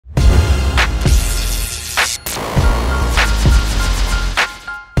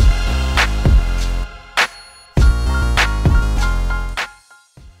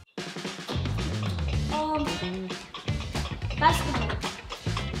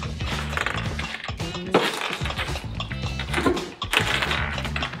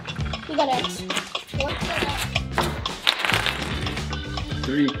You got X. What?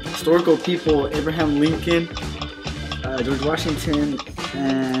 3 historical people: Abraham Lincoln, George Washington,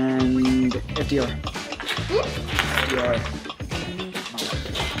 and FDR. FDR.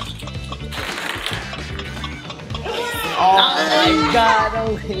 Oh my God!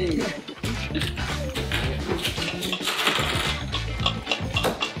 Okay.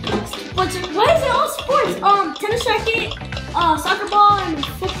 Why is it all sports? Tennis racket, soccer ball, and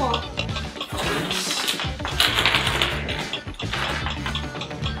football.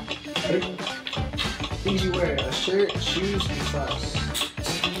 Things you wear: a shirt, shoes, and socks.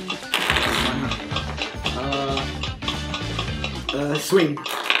 Swing.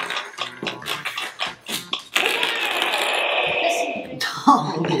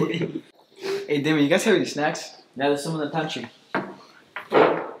 Hey, Damian, you guys have any snacks? Yeah, there's some in the pantry.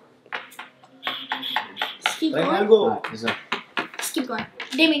 Just keep going. Alright, is that? Just keep going.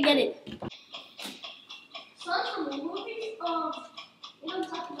 Damian, get it. So that's from the movies. You know what I'm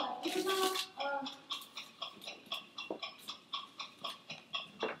talking about? You know,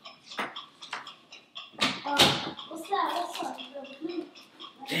 what's that? What's that?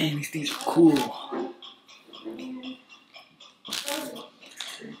 Dang, these things are cool.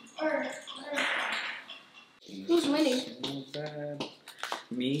 Who's winning?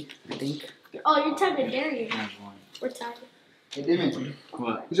 Me, I think. Oh, you're tied to Darian. We're tied. Hey, Damian.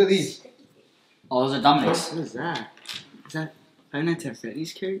 What? Whose are these? Oh, those are Dominic's. What is that? Is that Five Nights at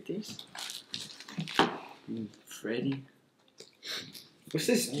Freddy's characters? Freddy. What's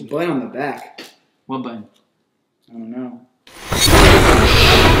this button on the back? What button? I don't know.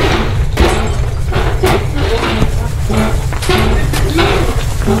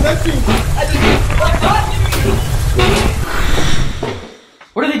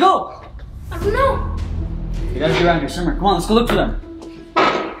 Where did they go? I don't know. They gotta be around here somewhere. Come on, let's go look for them.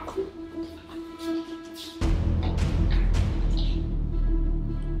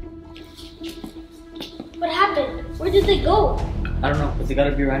 What happened? Where did they go? I don't know, but they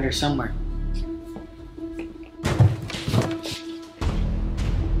gotta be around here somewhere.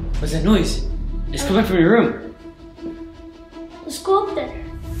 What's that noise? It's coming from your room. Let's go up there.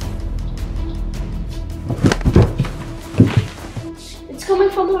 It's coming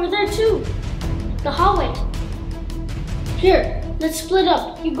from over there too. The hallway. Here, let's split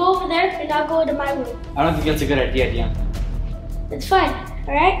up. You go over there and I'll go into my room. I don't think that's a good idea, Dion. It's fine,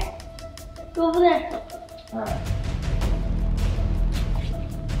 alright? Go over there. Alright.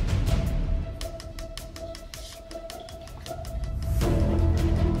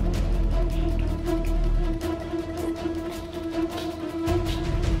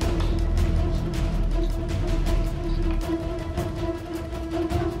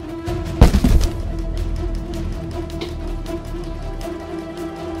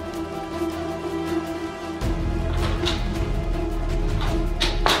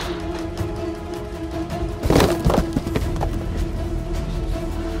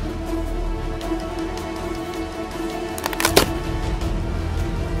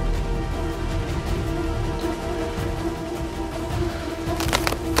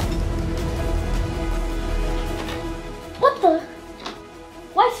 What the?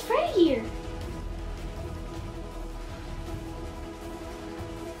 Why is Freddy here?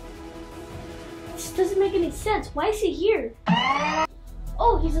 This doesn't make any sense. Why is he here?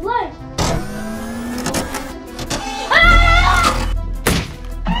 Oh, he's alive.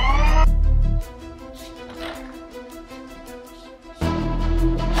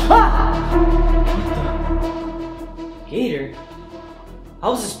 Ah! Gator?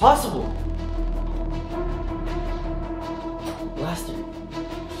 How is this possible? Blaster.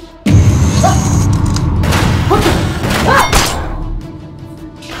 What the?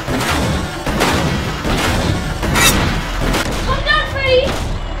 Come down, Freddy!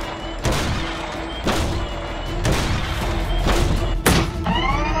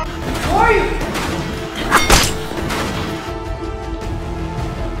 Who are you?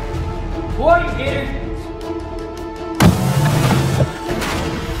 Who are you, Gator?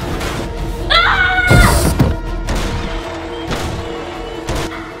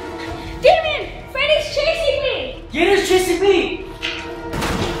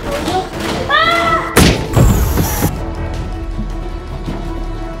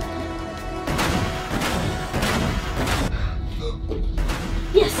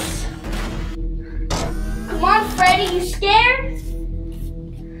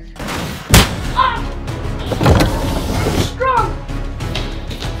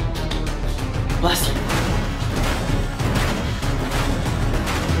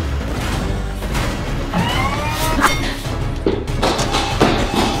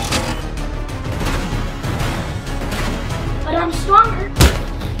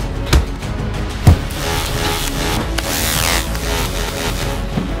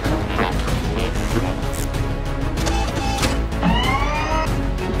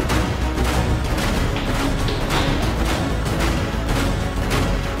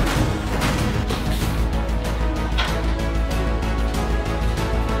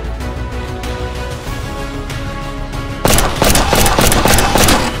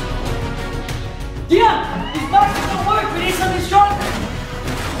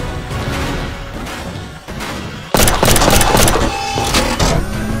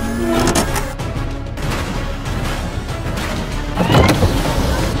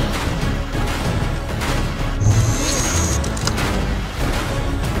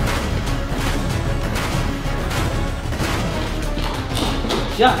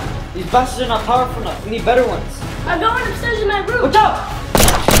 John, these bastards are not powerful enough. We need better ones. I'm going upstairs in my room. Watch out!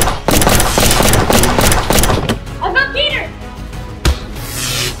 I got Peter.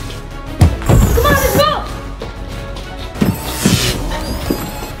 Come on, let's go.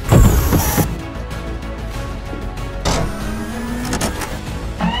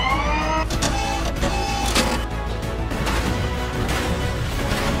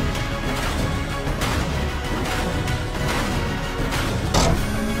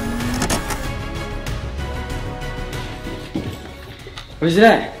 Where's it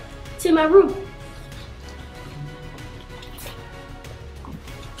at? It's in my room.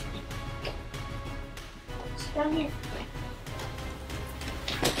 It's down here.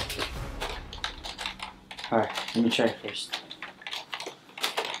 Alright, let me try it first.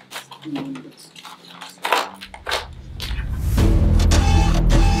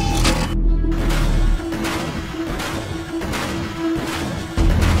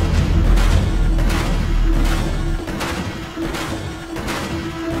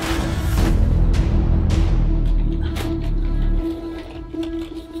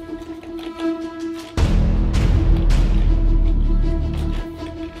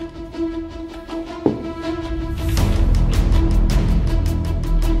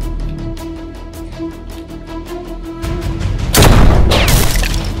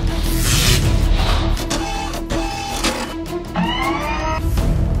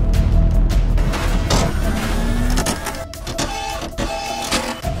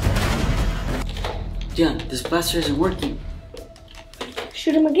 John, this blaster isn't working.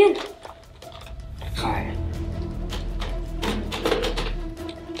 Shoot him again. Alright.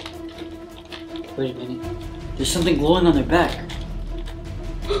 Wait a minute. There's something glowing on their back.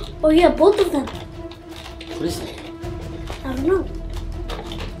 Oh yeah, both of them. What is that? I don't know.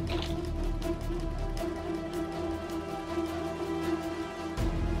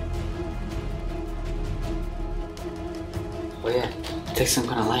 Oh yeah, it takes some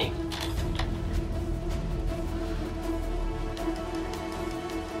kind of light.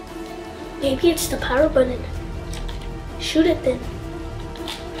 Maybe it's the power button. Shoot it then.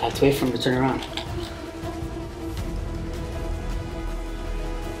 I have to wait for him to turn around.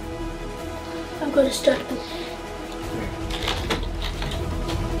 I'm going to start them.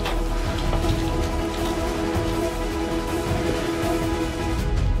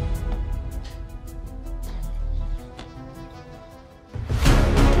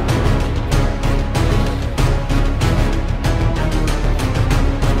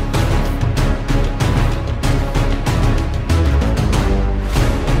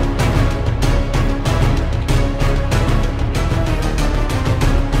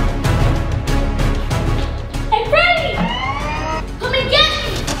 Hey Freddy! Come and get me!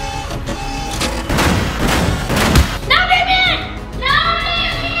 No, Damian! No,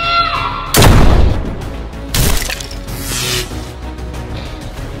 Damian!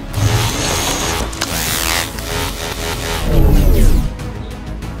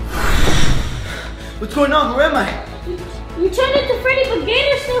 What's going on? Where am I? You turned into Freddy, but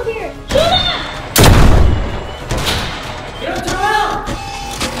Gator's still here. Shoot him! Get up, turn around!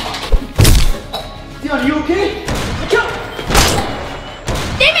 Deion, are you okay? Watch out!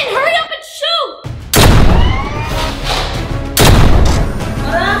 Damian, hurry up and shoot!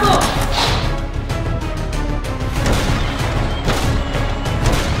 Out of ammo!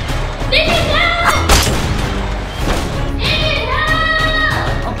 Damian, help! Damian,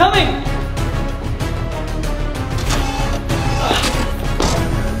 help! I'm coming!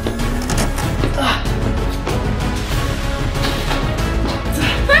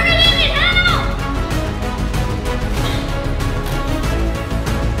 Hurry, Damian, help!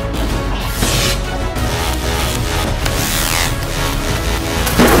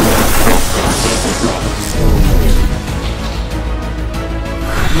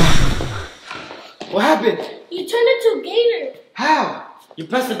 What happened? You turned into a gator. How? You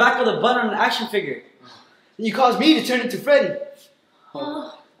pressed the back of the button on an action figure. And you caused me to turn into Freddy.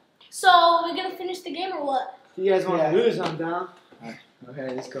 So, we're gonna finish the game or what? If you guys want to lose, I'm down. Alright, okay,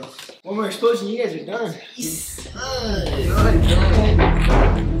 let's go. One more explosion, you guys are done.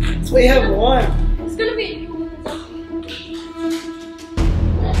 That's why you have one. It's gonna be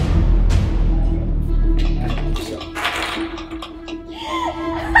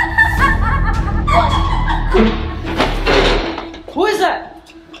Who is that?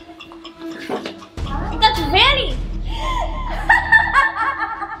 That's Vanny!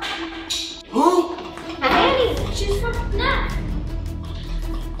 Who? Vanny! She's from FNAF!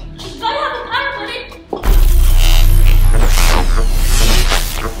 She's gotta have a power button!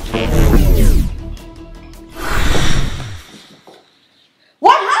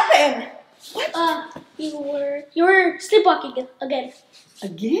 You were sleepwalking again.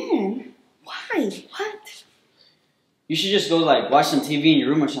 Again? Why? What? You should just go like watch some TV in your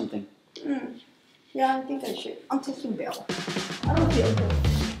room or something. Yeah, I think I should. I'm taking bail. I don't feel good.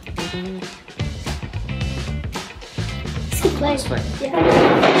 Let's play. Yeah.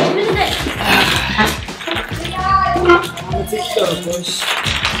 I'm gonna take the boys.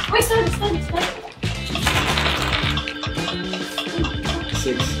 Wait, start.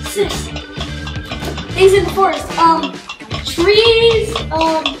 6. 6. Things in the forest. Trees.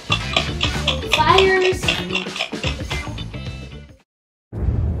 Fires.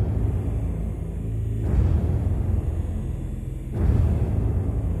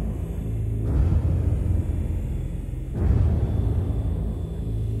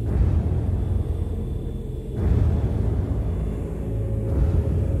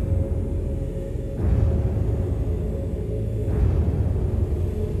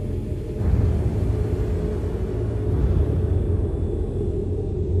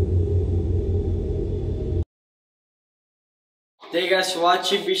 Thank you guys for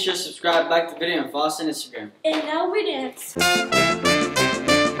watching. Be sure to subscribe, like the video, and follow us on Instagram. And now we dance.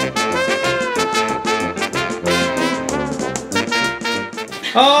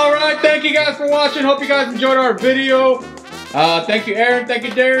 Alright, thank you guys for watching. Hope you guys enjoyed our video. Thank you, Aaron. Thank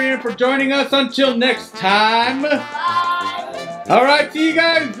you, Darian, for joining us. Until next time. Bye. Alright, see you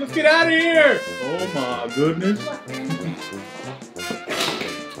guys. Let's get out of here. Oh my goodness.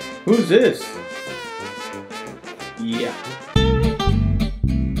 Who's this? Yeah.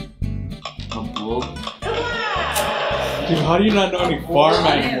 A bull. Dude, how do you not know any farm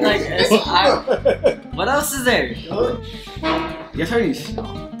animals? What else is there? You guys already.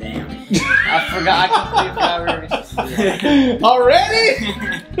 Oh, damn. I forgot. I completely forgot. Already?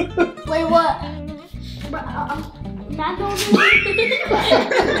 Wait, what? Not going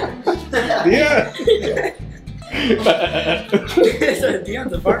Yeah.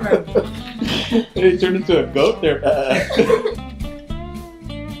 Deion's a farm animal. He turned into a goat there.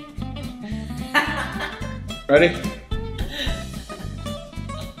 Ready?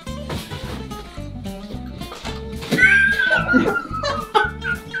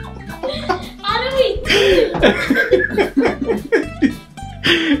 How do we do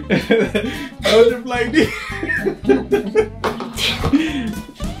That was your play.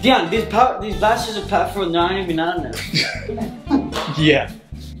 Deion, these blasters are powerful. They're not even on there. Yeah.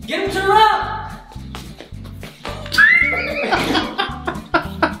 Get him to run!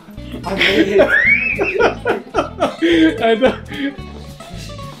 I made it. I know.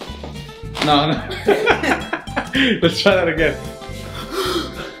 No. Let's try that again.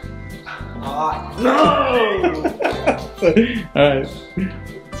 No! Alright.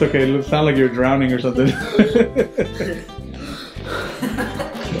 It's okay. It sounds like you're drowning or something.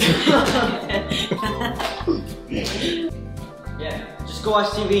 Yeah, just go watch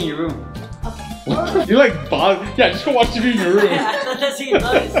TV in your room. You like Bob? Yeah, just go watch TV in your room. I thought that's what you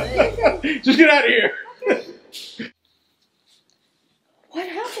thought to say. Just get out of here. What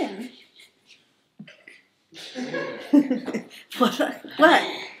happened? What?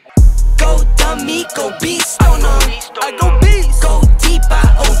 Go dummy, go beast, oh no, I go beast. Go deep,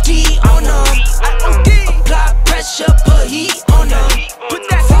 I OD.